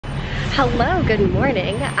Hello, good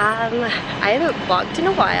morning. I haven't vlogged in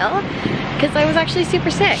a while because I was actually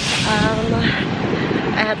super sick.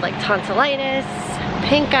 I had like tonsillitis,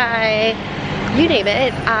 pink eye, you name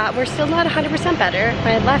it. We're still not 100% better.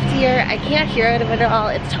 My left ear, I can't hear out of it at all.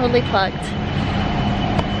 It's totally plugged.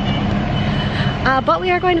 But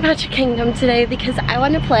we are going to Magic Kingdom today because I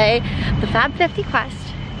want to play the Fab 50 quest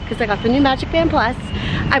because I got the new MagicBand Plus.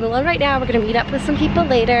 I'm alone right now. We're gonna meet up with some people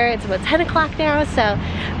later. It's about 10 o'clock now, so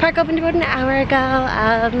park opened about an hour ago.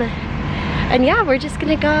 And yeah, we're just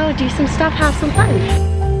gonna go do some stuff, have some fun.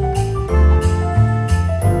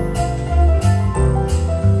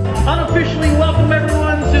 Unofficially welcome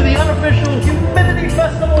everyone to the unofficial humidity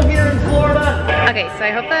festival here in Florida. Okay, so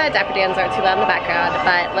I hope the Dapper Dans aren't too loud in the background,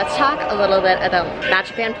 but let's talk a little bit about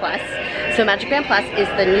MagicBand Plus. So MagicBand Plus is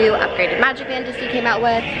the new upgraded MagicBand Disney came out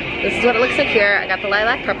with. This is what it looks like here. I got the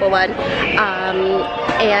lilac purple one.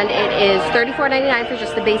 And it is $34.99 for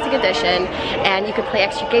just the basic edition. And you can play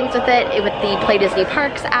extra games with it with the Play Disney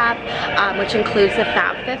Parks app, which includes the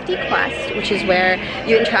Fab 50 quest, which is where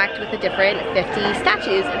you interact with the different 50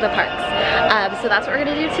 statues in the parks. So that's what we're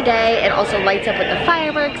gonna do today. It also lights up with the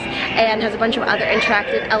fireworks and has a bunch of other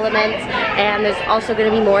interactive elements. And there's also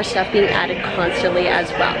gonna be more stuff being added constantly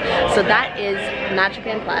as well. So that is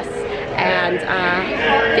MagicBand Plus. And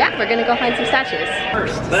yeah, we're gonna go find some statues.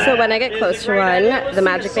 So when I get close to one, the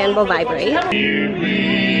Magic Band will vibrate. And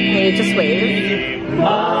you just wave.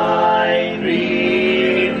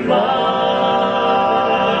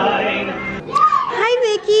 Hi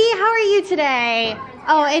Vicky, how are you today?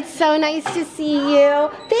 Oh, it's so nice to see you.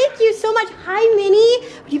 Thank you so much. Hi Minnie.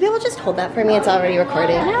 Would you be able to just hold that for me? It's already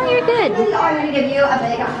recording. No, you're good. I'm gonna give you a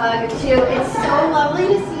big hug too. It's so lovely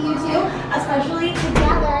to see you two, especially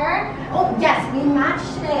together. Oh yes, we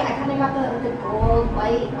matched today. I kind of got the gold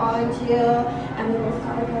white on too, and we both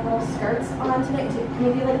got like our little skirts on today. Can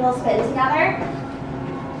we do like a little spin together?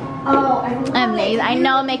 Oh, I love amazing. It. I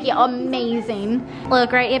know, Mickey, amazing.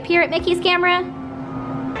 Look right up here at Mickey's camera.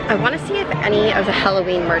 I want to see if any of the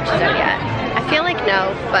Halloween merch is out yet. I feel like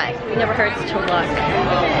no, but it never hurts to look.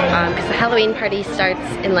 Because the Halloween party starts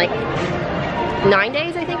in like 9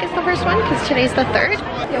 days, I think is the first one, because today's the 3rd.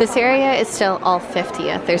 This area is still all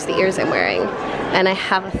 50th. There's the ears I'm wearing. And I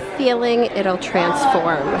have a feeling it'll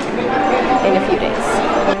transform in a few days.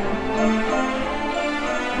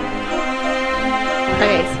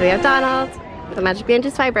 Okay, so we have Donald. The Magic Band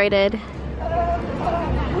just vibrated.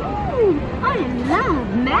 I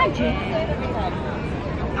love magic.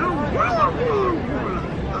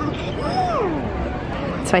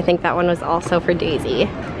 So I think that one was also for Daisy.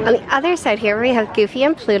 On the other side here we have Goofy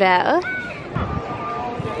and Pluto.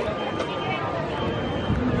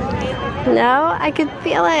 No, I could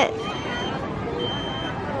feel it.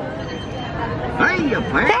 Hey, you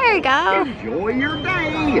pet. There you go. Enjoy your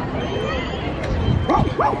day.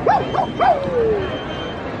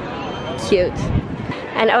 Cute.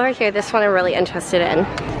 And over here, this one I'm really interested in.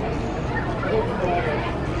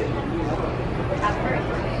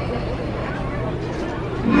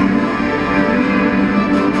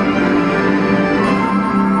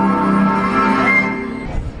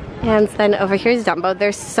 And then over here is Dumbo.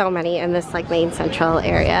 There's so many in this like main central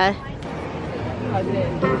area.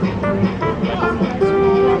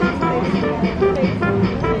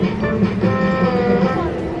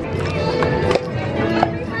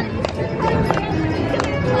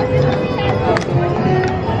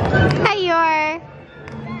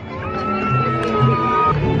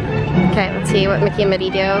 Okay, let's see what Mickey and Minnie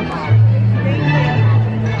do.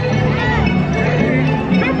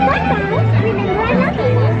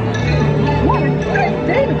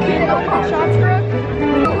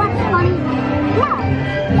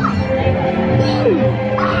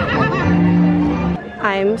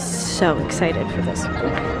 I'm so excited for this one.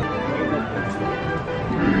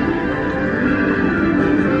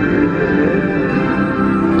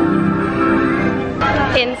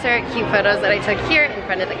 Insert cute photos that I took here in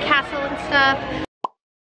front of the castle and stuff.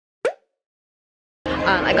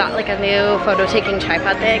 I got like a new photo taking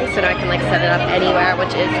tripod thing so now I can like set it up anywhere,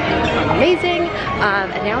 which is amazing.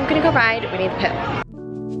 And now I'm gonna go ride Winnie the Pooh.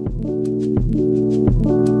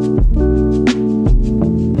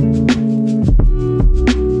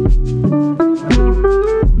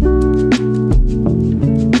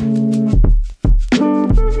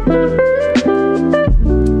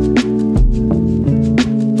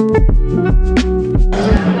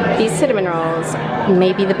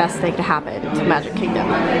 May be the best thing to happen to Magic Kingdom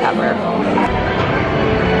ever.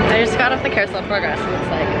 I just got off the Carousel of Progress and it's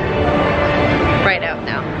like right out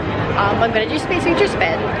now. I'm gonna do Space Ranger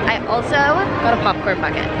Spin. I also got a popcorn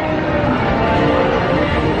bucket.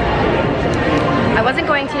 I I wasn't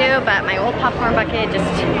going to, but my old popcorn bucket just,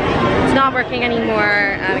 it's not working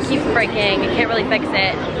anymore. It keeps breaking, you can't really fix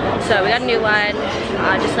it. So we got a new one,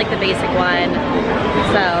 just like the basic one.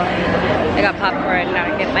 So I got popcorn,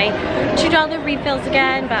 now I get my $2 refills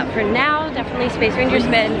again, but for now, definitely Space Ranger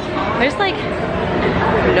spin. There's like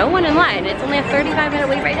no one in line. It's only a 35-minute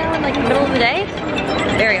wait right now in like the middle of the day.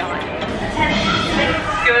 Very odd.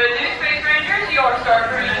 Good news, Space Rangers. Your star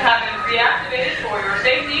cruise have been reactivated for your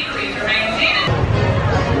safety. Please remain seated.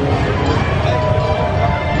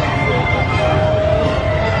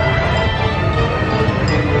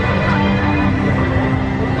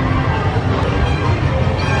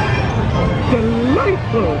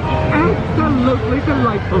 Delightful! Absolutely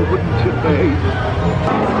delightful, wouldn't you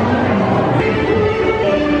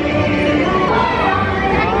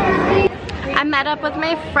I met up with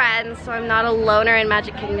my friends, so I'm not a loner in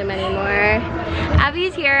Magic Kingdom anymore.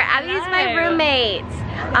 Abby's here. Abby's my roommate.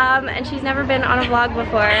 And she's never been on a vlog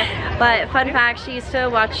before, but fun fact, she used to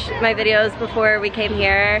watch my videos before we came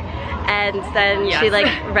here, and then she like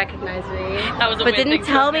recognized me. That was a but weird didn't thing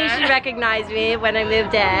tell to me say. she recognized me when I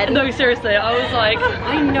moved in. No, seriously, I was like,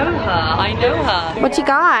 I know her, I know her. What you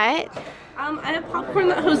got? I have popcorn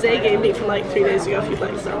that Jose gave me from like 3 days ago if you'd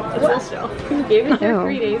like some. It's full still. You gave it to Oh. her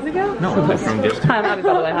 3 days ago? No, from just Hi, I'm Abby,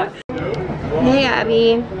 by the way, hi. Hey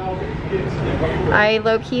Abby. I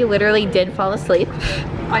low-key literally did fall asleep.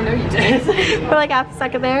 I know you did. For like half a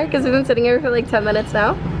second there, because we've been sitting here for like 10 minutes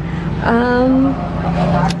now.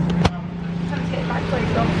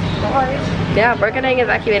 Yeah, we're getting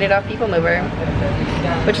evacuated off People Mover,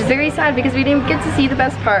 which is very sad because we didn't get to see the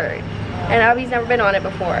best part. And Abby's never been on it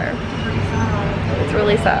before. It's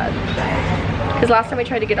really sad. Because last time we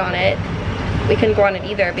tried to get on it, we couldn't go on it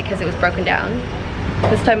either because it was broken down.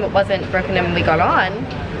 This time it wasn't broken down when we got on,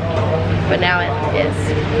 but now it is.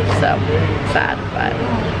 So sad, but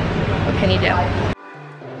what can you do?